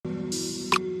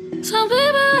Some people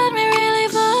had me really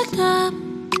fucked up.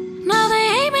 Now they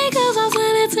hate me cause I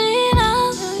said it to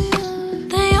enough.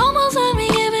 They almost had me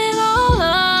give it all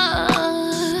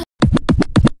up.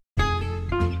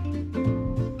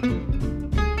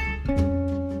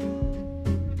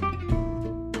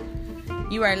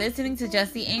 You are listening to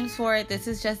Jessie Ames for It. This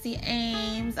is Jessie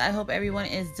Ames. I hope everyone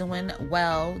is doing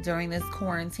well during this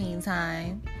quarantine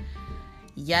time.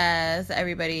 Yes,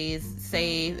 everybody's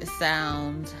safe,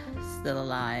 sound, still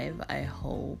alive, I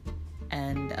hope.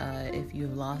 And if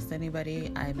you've lost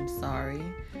anybody, I'm sorry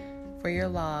for your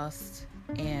loss.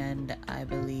 And I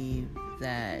believe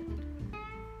that,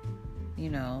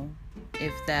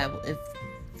 if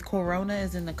Corona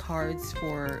is in the cards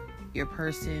for your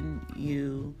person,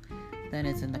 then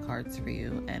it's in the cards for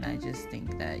you. And I just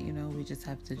think that, we just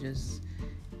have to just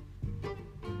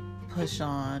push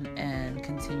on and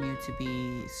continue to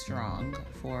be strong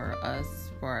for us,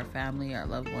 for our family, our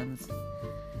loved ones.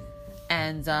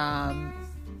 And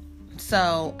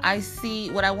so I see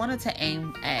what I wanted to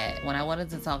aim at, what I wanted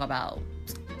to talk about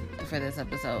for this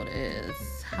episode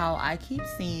is how I keep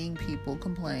seeing people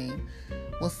complain.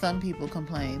 Well, some people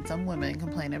complain, some women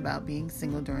complain about being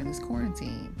single during this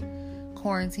quarantine.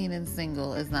 Quarantine and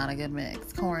single is not a good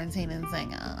mix. Quarantine and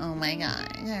single. Oh my God.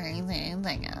 Quarantine and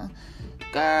single.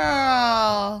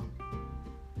 Girl.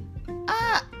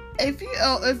 If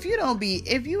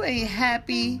you ain't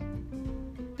happy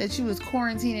that you was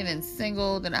quarantining and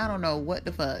single, then I don't know what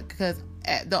the fuck. Because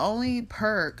the only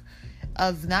perk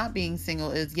of not being single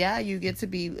is, you get to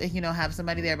be, have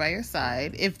somebody there by your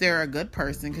side if they're a good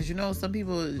person. Because, some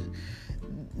people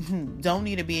don't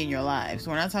need to be in your life. So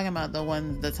we're not talking about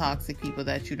the toxic people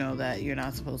that that you're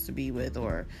not supposed to be with,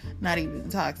 or not even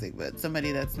toxic, but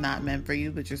somebody that's not meant for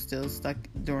you, but you're still stuck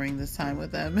during this time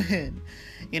with them, and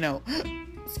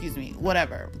excuse me,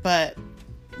 whatever. But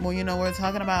we're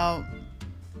talking about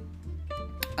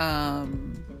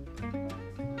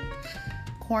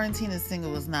quarantine and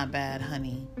single is not bad,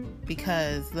 honey,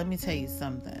 because let me tell you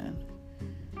something,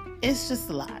 it's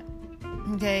just a lot.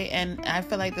 Okay, and I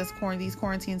feel like these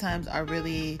quarantine times are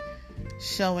really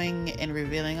showing and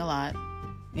revealing a lot.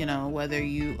 Whether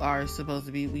you are supposed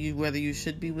to be, whether you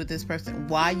should be with this person,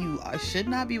 why you should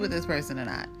not be with this person or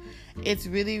not. It's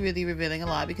really, really revealing a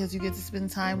lot, because you get to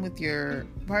spend time with your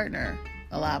partner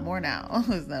a lot more now.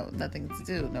 There's nothing to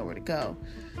do, nowhere to go.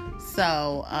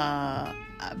 So,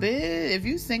 if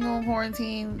you single in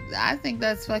quarantine, I think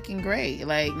that's fucking great.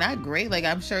 Like, not great. Like,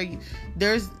 I'm sure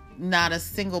there's not a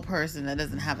single person that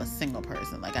doesn't have a single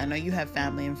person. Like, I know you have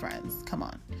family and friends. Come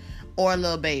on. Or a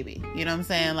little baby. You know what I'm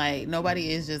saying? Like,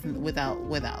 nobody is just without.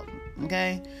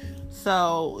 Okay?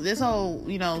 So, this whole,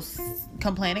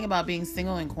 complaining about being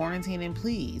single and quarantining,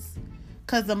 please.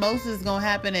 Because the most is going to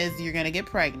happen is you're going to get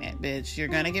pregnant, bitch. You're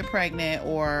going to get pregnant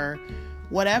or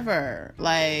whatever.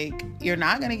 Like, you're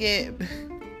not going to get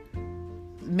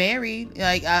married.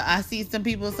 Like, I see some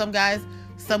guys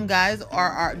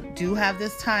do have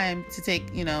this time to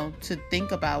take, to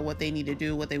think about what they need to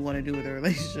do, what they want to do with their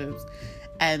relationships.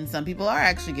 And some people are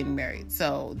actually getting married.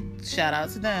 So shout out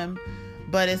to them.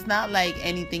 But it's not like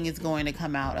anything is going to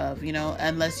come out of,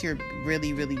 unless you're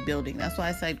really, really building. That's why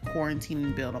I said quarantine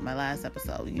and build on my last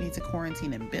episode. You need to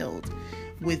quarantine and build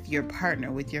with your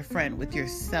partner, with your friend, with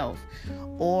yourself,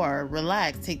 or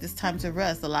relax. Take this time to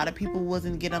rest. A lot of people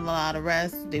wasn't getting a lot of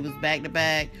rest. They was back to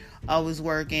back, always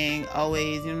working,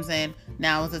 always, you know what I'm saying?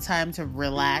 Now is the time to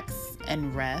relax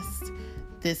and rest.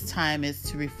 This time is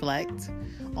to reflect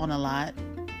on a lot.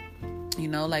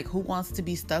 Like, who wants to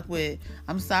be stuck with,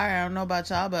 I'm sorry, I don't know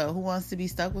about y'all, but who wants to be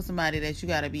stuck with somebody that you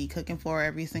got to be cooking for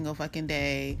every single fucking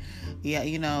day? Yeah,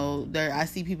 I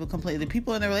see people complain. The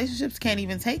people in their relationships can't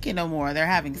even take it no more. They're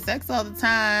having sex all the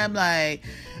time. Like,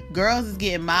 girls is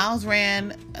getting miles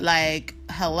ran. Like,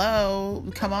 hello,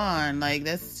 come on. Like,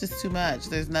 that's just too much.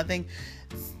 There's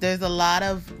a lot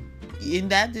of,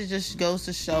 and that just goes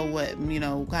to show what,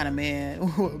 kind of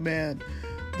man,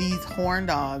 these horn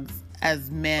dogs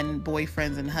as men,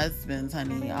 boyfriends, and husbands,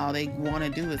 honey. All they want to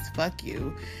do is fuck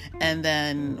you. And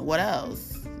then what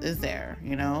else is there,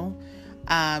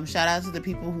 Shout out to the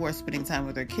people who are spending time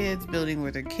with their kids, building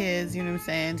with their kids, you know what I'm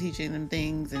saying? Teaching them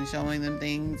things and showing them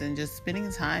things and just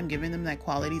spending time, giving them that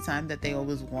quality time that they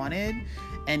always wanted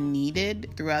and needed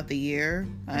throughout the year.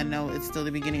 I know it's still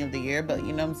the beginning of the year, but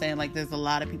you know what I'm saying? Like, there's a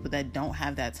lot of people that don't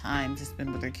have that time to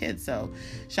spend with their kids. So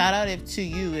shout out to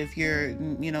you if you're,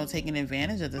 taking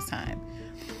advantage of this time.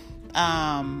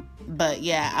 But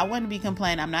yeah, I wouldn't be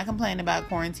complaining. I'm not complaining about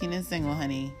quarantine and single,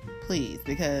 honey. Please,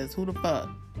 because who the fuck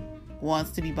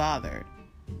wants to be bothered?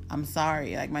 I'm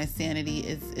sorry. Like, my sanity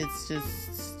it's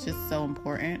just so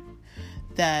important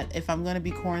that if I'm going to be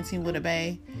quarantined with a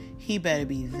bae, he better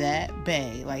be that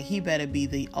bae. Like, he better be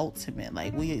the ultimate.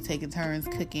 Like, we taking turns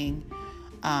cooking.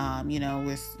 We're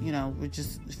just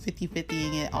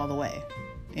 50-50ing it all the way.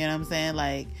 You know what I'm saying?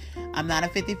 Like, I'm not a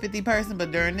 50-50 person,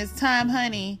 but during this time,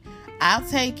 honey, I'll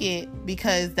take it,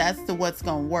 because that's what's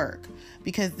going to work.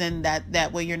 Because then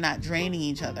that way you're not draining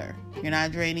each other. You're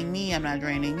not draining me. I'm not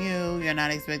draining you. You're not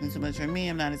expecting too much from me.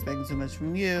 I'm not expecting too much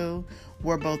from you.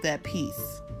 We're both at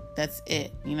peace. That's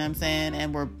it. You know what I'm saying?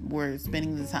 And we're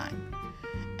spending the time.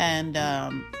 And,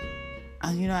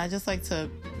 I just like to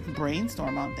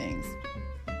brainstorm on things.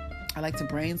 I like to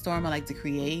brainstorm. I like to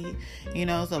create,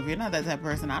 so if you're not that type of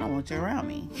person, I don't want you around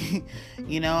me.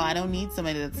 I don't need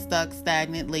somebody that's stuck,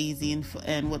 stagnant, lazy,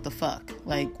 and what the fuck?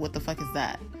 Like, what the fuck is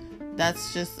that?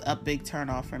 That's just a big turn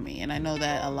off for me. And I know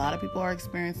that a lot of people are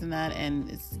experiencing that, and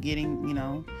it's getting,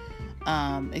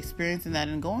 experiencing that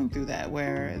and going through that,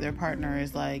 where their partner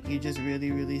is like, you're just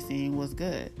really, really seeing what's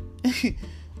good.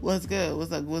 What's good?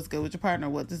 What's good with your partner?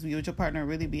 What your partner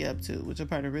really be up to? What your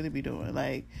partner really be doing?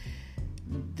 Like,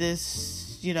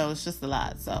 this, it's just a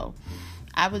lot. So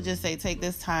I would just say, take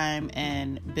this time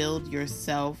and build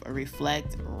yourself,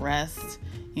 reflect, rest,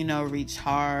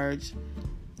 recharge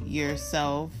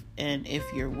yourself. And if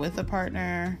you're with a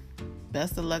partner,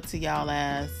 best of luck to y'all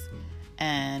ass.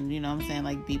 And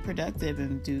like, be productive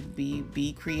and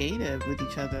be creative with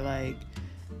each other, like,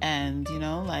 and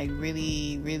like,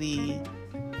 really, really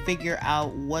figure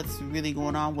out what's really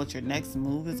going on, what your next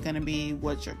move is going to be,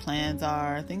 what your plans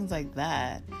are, things like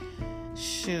that.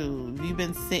 Shoot, if you've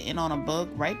been sitting on a book,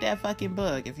 write that fucking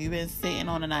book. If you've been sitting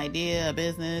on an idea, a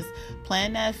business,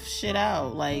 plan that shit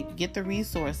out. Like, get the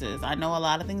resources. I know a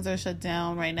lot of things are shut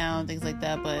down right now and things like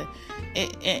that, but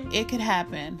it could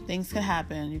happen. Things could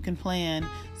happen. You can plan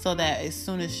so that as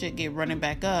soon as shit get running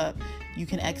back up, you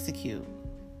can execute.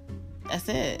 That's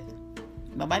it.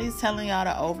 Nobody's telling y'all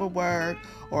to overwork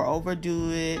or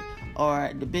overdo it,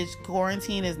 or the bitch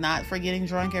quarantine is not for getting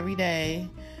drunk every day.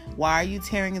 Why are you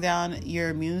tearing down your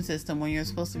immune system when you're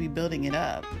supposed to be building it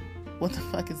up? What the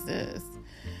fuck is this?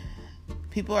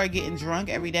 People are getting drunk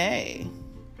every day.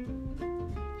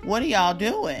 What are y'all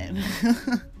doing?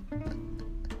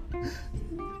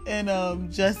 And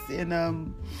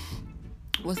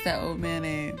what's that old man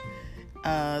name?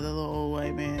 The little old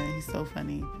white man. He's so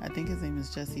funny. I think his name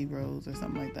is Jesse Rose or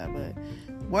something like that. But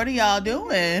what are y'all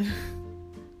doing?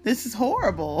 This is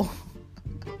horrible.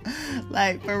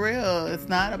 Like, for real. It's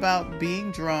not about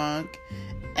being drunk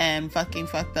and fucking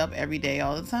fucked up every day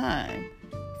all the time.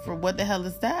 For what the hell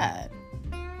is that?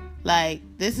 Like,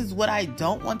 this is what I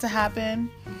don't want to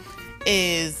happen,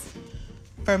 is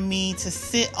for me to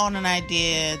sit on an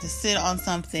idea, to sit on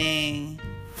something,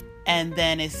 and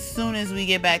then as soon as we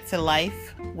get back to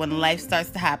life, when life starts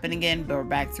to happen again, we're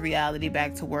back to reality,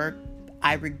 back to work,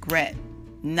 I regret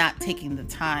not taking the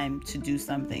time to do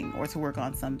something, or to work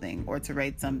on something, or to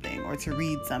write something, or to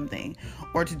read something,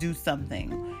 or to do something.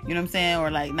 You know what I'm saying?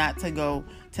 Or like, not to go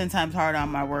 10 times harder on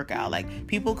my workout. Like,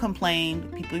 people were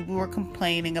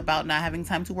complaining about not having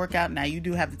time to work out. Now you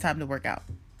do have the time to work out.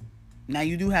 Now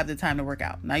you do have the time to work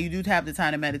out. Now you do have the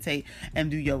time to meditate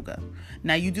and do yoga.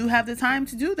 Now you do have the time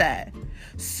to do that.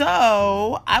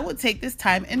 So I would take this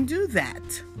time and do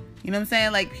that. You know what I'm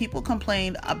saying? Like, people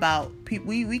complain about,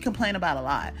 we complain about a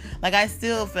lot. Like, I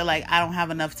still feel like I don't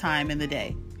have enough time in the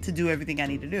day to do everything I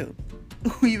need to do.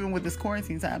 Even with this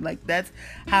quarantine time. Like, that's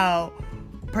how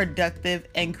productive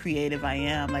and creative I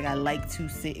am. Like, I like to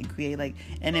sit and create. Like,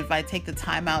 and if I take the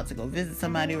time out to go visit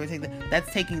somebody, or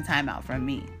that's taking time out from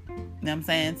me. You know what I'm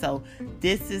saying? So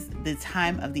this is the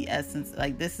time of the essence.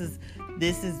 Like, this is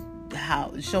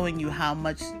how, showing you how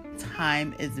much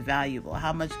time is valuable,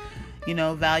 how much,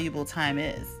 valuable time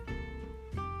is.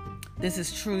 This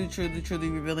is truly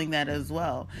revealing that as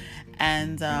well.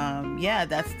 And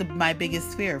that's my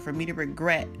biggest fear, for me to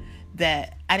regret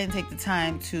that I didn't take the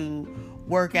time to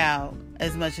work out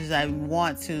as much as I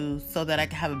want to, so that I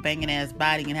could have a banging ass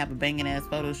body and have a banging ass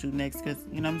photo shoot next, because,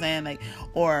 you know what I'm saying? Like,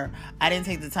 or I didn't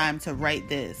take the time to write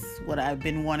this, what I've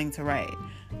been wanting to write.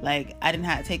 Like, I didn't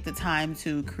have to take the time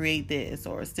to create this,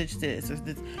 or stitch this, or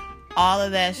this, all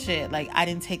of that shit. Like, I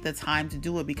didn't take the time to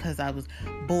do it because I was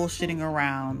bullshitting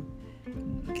around,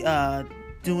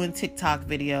 doing TikTok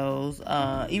videos,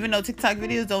 even though TikTok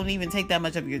videos don't even take that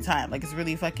much of your time. Like, it's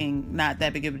really fucking not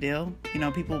that big of a deal.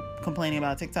 People complaining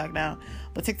about TikTok now,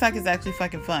 but TikTok is actually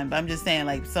fucking fun. But I'm just saying,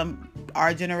 like,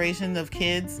 our generation of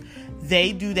kids,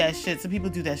 they do that shit. Some people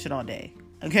do that shit all day.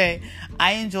 Okay,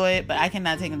 I enjoy it, but I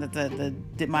cannot take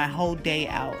my whole day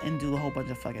out and do a whole bunch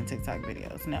of fucking TikTok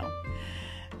videos. No.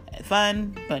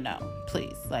 Fun, but no,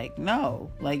 please. Like,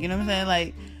 no. Like, you know what I'm saying?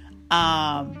 Like,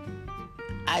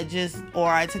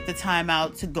 I took the time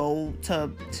out to go to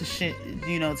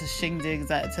shindigs,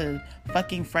 to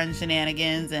fucking friend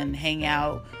shenanigans and hang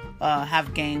out,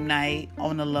 have game night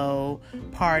on the low,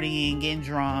 partying, getting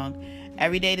drunk.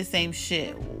 Every day the same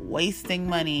shit, wasting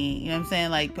money. You know what I'm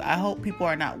saying? Like, I hope people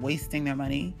are not wasting their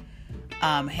money,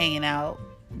 hanging out,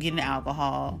 getting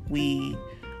alcohol, weed,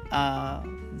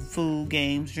 food,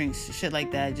 games, drinks, shit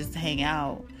like that, just to hang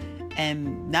out.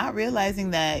 And not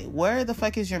realizing that, where the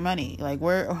fuck is your money? Like,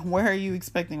 where are you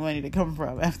expecting money to come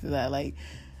from after that? Like,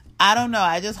 I don't know.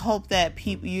 I just hope that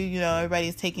people,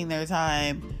 everybody's taking their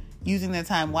time, using their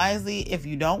time wisely. If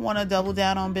you don't want to double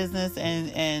down on business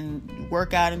and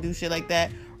work out and do shit like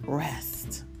that,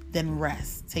 rest. Then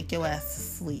rest. Take your ass to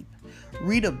sleep.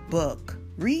 Read a book.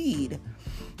 Read.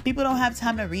 People don't have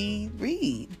time to read.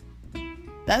 Read.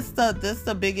 That's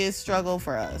the biggest struggle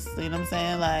for us. You know what I'm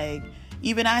saying? Like,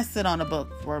 even I sit on a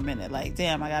book for a minute, like,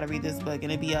 damn, I gotta read this book,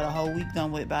 and it'd be a whole week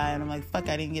done with by, and I'm like, fuck,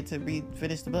 I didn't get to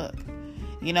finish the book.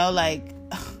 Like,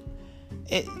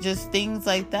 it just things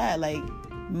like that. Like,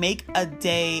 make a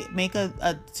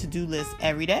to-do list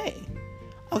every day.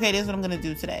 Okay, this is what I'm gonna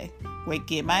do today.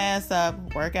 Get my ass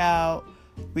up, work out,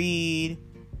 read,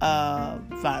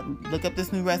 look up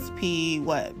this new recipe,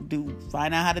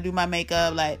 find out how to do my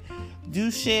makeup, like, do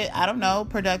shit, I don't know,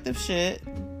 productive shit,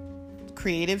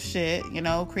 creative shit,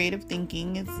 creative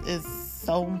thinking is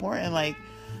so important. Like,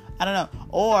 I don't know.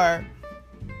 Or,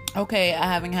 okay, I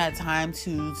haven't had time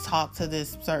to talk to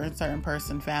this certain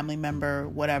person, family member,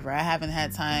 whatever. I haven't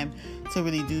had time to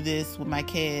really do this with my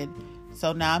kid.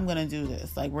 So now I'm going to do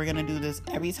this. Like, we're going to do this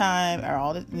every time, or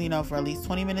all the, for at least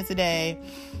 20 minutes a day,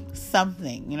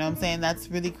 something, you know what I'm saying? That's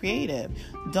really creative.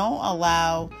 Don't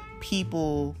allow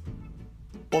people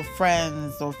or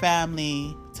friends or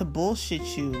family to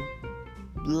bullshit you.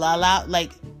 Like,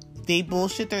 they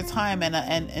bullshit their time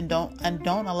and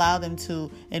don't allow them to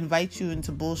invite you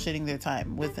into bullshitting their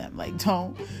time with them. Like,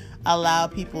 don't allow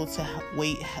people to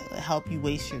help you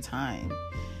waste your time,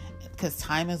 because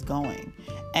time is going,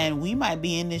 and we might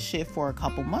be in this shit for a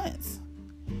couple months.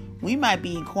 We might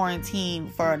be in quarantine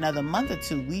for another month or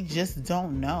two. We just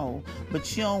don't know.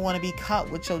 But you don't want to be caught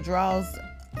with your drawers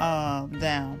down. You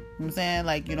know what I'm saying?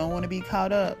 Like, you don't want to be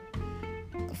caught up,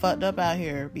 fucked up out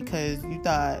here because you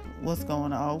thought, what's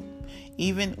going on?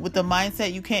 Even with the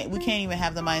mindset, we can't even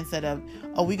have the mindset of,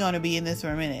 oh, we're going to be in this for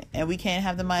a minute. And we can't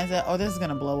have the mindset, oh, this is going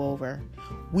to blow over.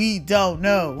 We don't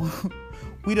know.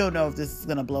 We don't know if this is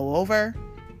going to blow over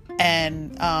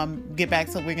and we're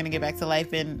going to get back to life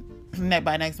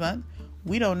by next month.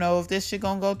 We don't know if this shit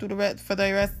going to go through for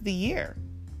the rest of the year.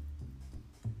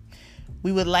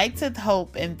 We would like to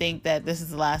hope and think that this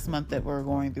is the last month that we're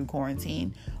going through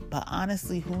quarantine. But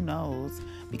honestly, who knows?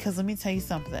 Because let me tell you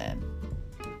something.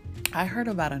 I heard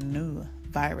about a new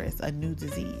virus, a new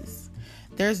disease.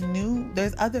 They're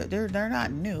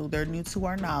not new. They're new to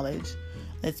our knowledge.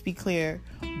 Let's be clear.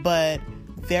 But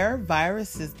there are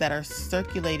viruses that are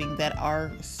circulating, that are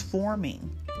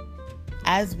forming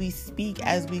as we speak,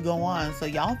 as we go on. So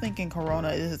y'all thinking corona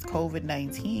is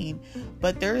COVID-19,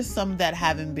 but there's some that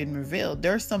haven't been revealed.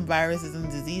 There's some viruses and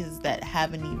diseases that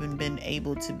haven't even been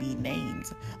able to be named.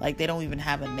 Like, they don't even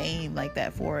have a name like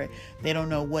that for it. They don't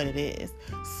know what it is.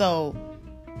 So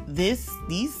these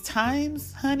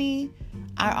times, honey,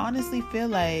 I honestly feel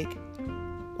like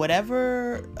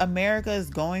whatever America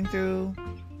is going through,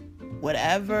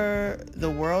 whatever the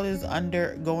world is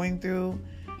going through,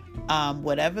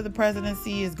 whatever the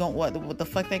presidency is going, what the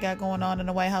fuck they got going on in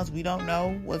the White House, we don't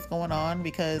know what's going on,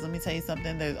 because let me tell you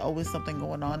something, there's always something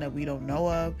going on that we don't know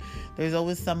of. There's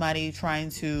always somebody trying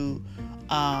to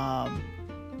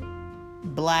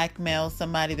blackmail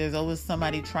somebody. There's always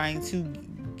somebody trying to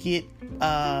get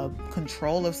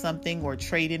control of something or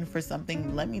trade in for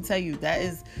something. Let me tell you, that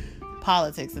is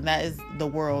politics, and that is the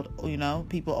world.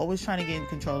 People always trying to get in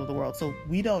control of the world. So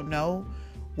we don't know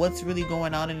what's really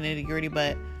going on in the nitty-gritty,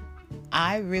 but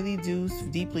I really do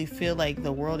deeply feel like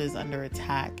the world is under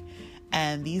attack,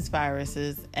 and these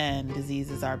viruses and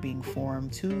diseases are being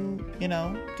formed to,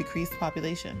 decrease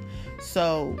population.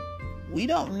 So we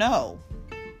don't know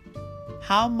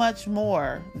how much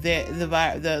more the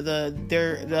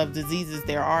diseases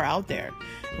there are out there.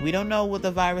 We don't know what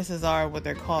the viruses are, what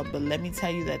they're called, but let me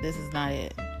tell you that this is not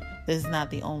it. This is not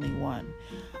the only one.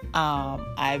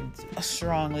 I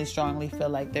strongly feel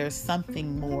like there's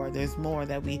something more. There's more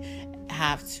that we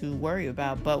have to worry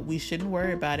about, but we shouldn't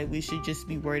worry about it. We should just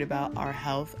be worried about our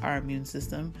health, our immune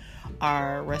system,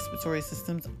 our respiratory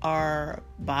systems, our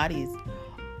bodies.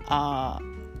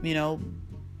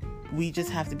 We just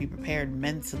have to be prepared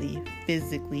mentally,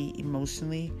 physically,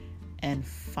 emotionally, and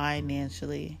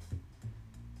financially.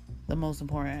 The most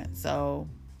important. So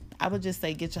I would just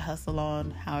say get your hustle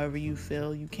on however you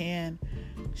feel you can.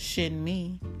 Shouldn't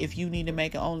me. If you need to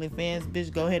make an OnlyFans,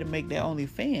 bitch, go ahead and make that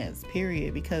OnlyFans,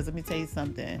 period. Because let me tell you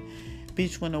something,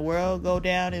 bitch, when the world go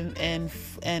down and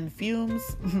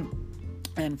fumes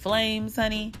and flames,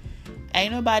 honey,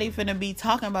 ain't nobody finna be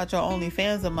talking about your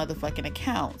OnlyFans or motherfucking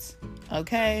accounts,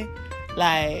 okay?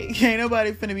 Like, ain't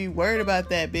nobody finna be worried about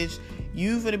that, bitch.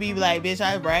 You finna be like, bitch,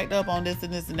 I racked up on this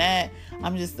and this and that.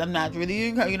 I'm not really,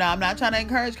 I'm not trying to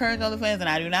encourage OnlyFans, and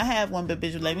I do not have one, but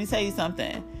bitch, let me tell you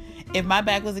something. If my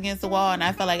back was against the wall and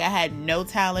I felt like I had no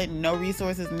talent, no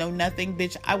resources, no nothing,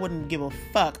 bitch, I wouldn't give a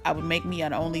fuck. I would make me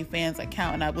an OnlyFans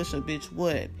account, and I wish a bitch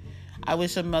would. I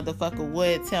wish a motherfucker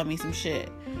would tell me some shit.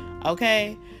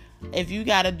 Okay? If you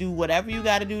gotta do whatever you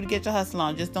gotta do to get your hustle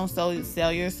on, just don't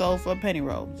sell your soul for a penny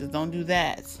roll. Just don't do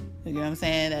that. You know what I'm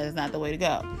saying? That is not the way to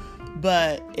go.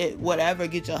 But whatever,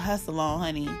 get your hustle on,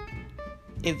 honey.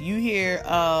 If you hear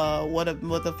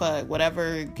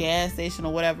whatever gas station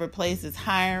or whatever place is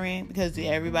hiring, because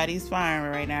everybody's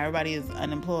firing right now, everybody is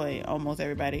unemployed, almost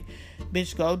everybody,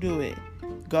 bitch, go do it.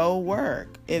 Go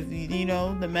work. If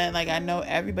the man, like, I know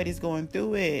everybody's going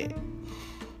through it.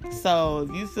 So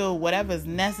if you feel whatever's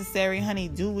necessary, honey,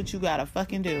 do what you gotta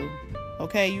fucking do.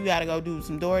 Okay, you gotta go do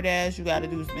some DoorDash, you gotta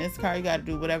do some Instacart, you gotta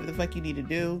do whatever the fuck you need to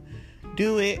do.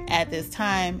 Do it at this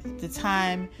time. The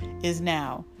time is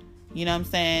now. You know what I'm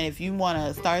saying? If you want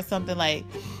to start something, like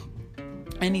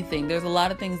anything, there's a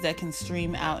lot of things that can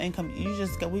stream out income. We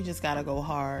just got to go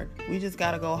hard. We just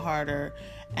got to go harder,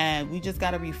 and we just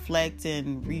got to reflect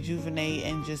and rejuvenate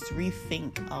and just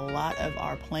rethink a lot of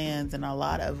our plans and a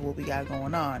lot of what we got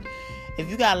going on. If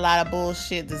you got a lot of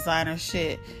bullshit, designer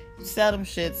shit, sell them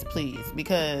shits, please,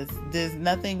 because there's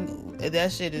nothing,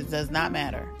 that shit does not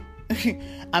matter.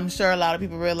 I'm sure a lot of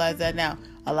people realize that now.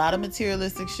 A lot of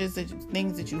materialistic shit,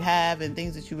 things that you have and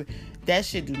things that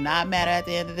shit do not matter at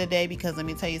the end of the day, because let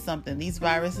me tell you something, these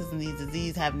viruses and these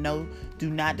diseases do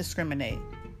not discriminate.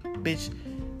 Bitch,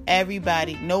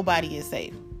 nobody is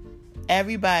safe.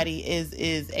 Everybody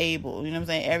is able, you know what I'm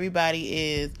saying?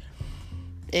 Everybody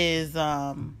is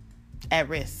at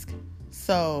risk.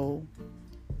 So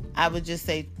I would just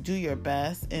say do your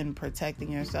best in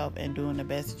protecting yourself and doing the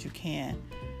best that you can.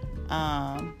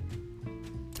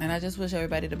 And I just wish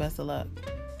everybody the best of luck.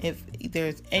 If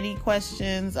there's any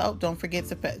questions, don't forget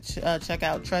to check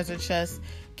out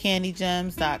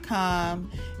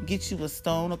treasurechestcandygems.com. Get you a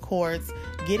stone of quartz.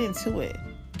 Get into it.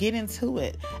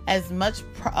 As much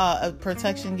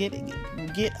protection,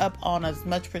 get up on as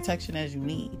much protection as you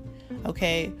need.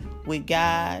 Okay? With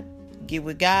God. Get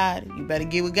with God. You better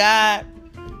get with God.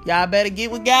 Y'all better get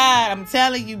with God. I'm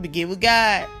telling you, get with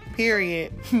God.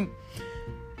 Period.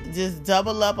 Just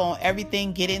double up on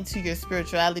everything. Get into your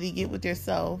spirituality. Get with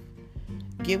yourself.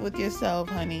 Get with yourself,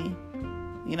 honey.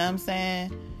 You know what I'm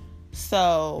saying?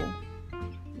 So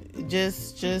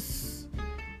just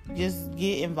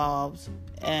get involved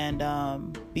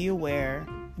and be aware.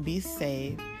 Be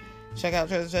safe. Check out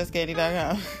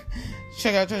treasurechestcandy.com.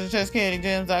 Check out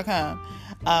treasurechestcandygems.com.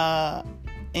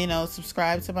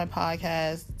 Subscribe to my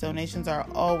podcast. Donations are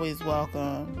always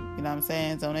welcome. You know what I'm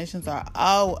saying? Donations are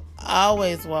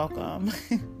always welcome.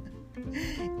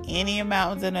 Any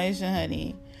amount of donation,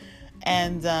 honey.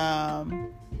 And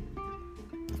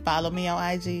follow me on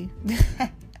IG.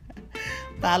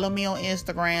 Follow me on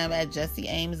Instagram at Jessie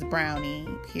Ames Brownie,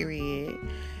 period.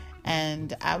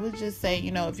 And I would just say,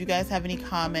 if you guys have any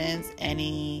comments,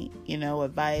 any,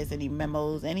 advice, any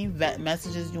memos, any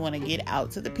messages you want to get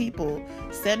out to the people,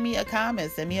 send me a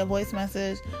comment, send me a voice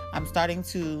message. I'm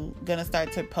gonna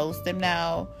start to post them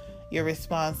now, your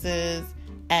responses,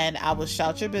 and I will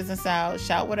shout your business out,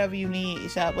 shout whatever you need,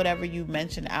 shout whatever you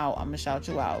mention out. I'm gonna shout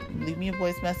you out. Leave me a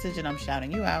voice message and I'm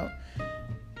shouting you out.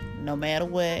 No matter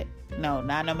what. No,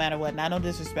 not no matter what. Not no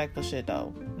disrespectful shit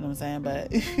though. You know what I'm saying?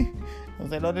 But I'm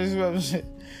saying no disrespectful shit.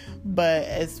 But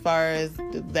as far as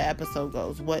the episode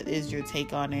goes, what is your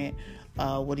take on it?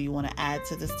 What do you want to add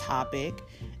to this topic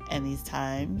and these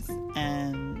times?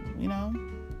 And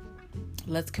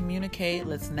let's communicate,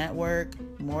 let's network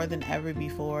more than ever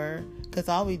before, because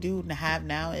all we do have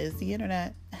now is the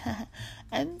internet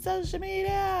and social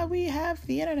media. We have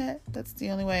the internet. That's the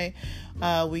only way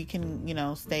we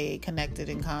can stay connected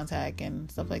in contact and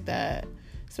stuff like that.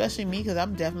 Especially me, because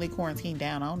I'm definitely quarantined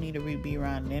down. I don't need to be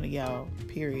around none of y'all,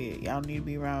 period. Y'all don't need to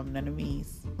be around none of me.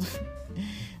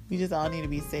 We just all need to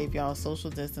be safe, y'all. Social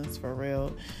distance for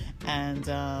real. And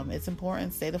it's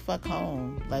important. Stay the fuck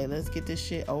home. Like, let's get this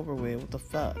shit over with. What the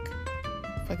fuck?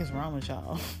 What the fuck is wrong with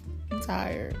y'all? I'm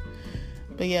tired.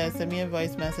 But yeah, send me a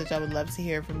voice message. I would love to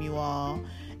hear from you all.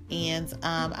 And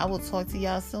I will talk to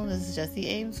y'all soon. This is Jessie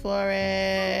Ames for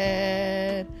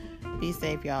it. Be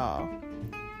safe, y'all.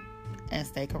 And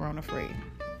stay corona free.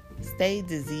 Stay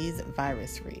disease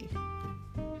virus free.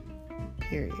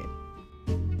 Period.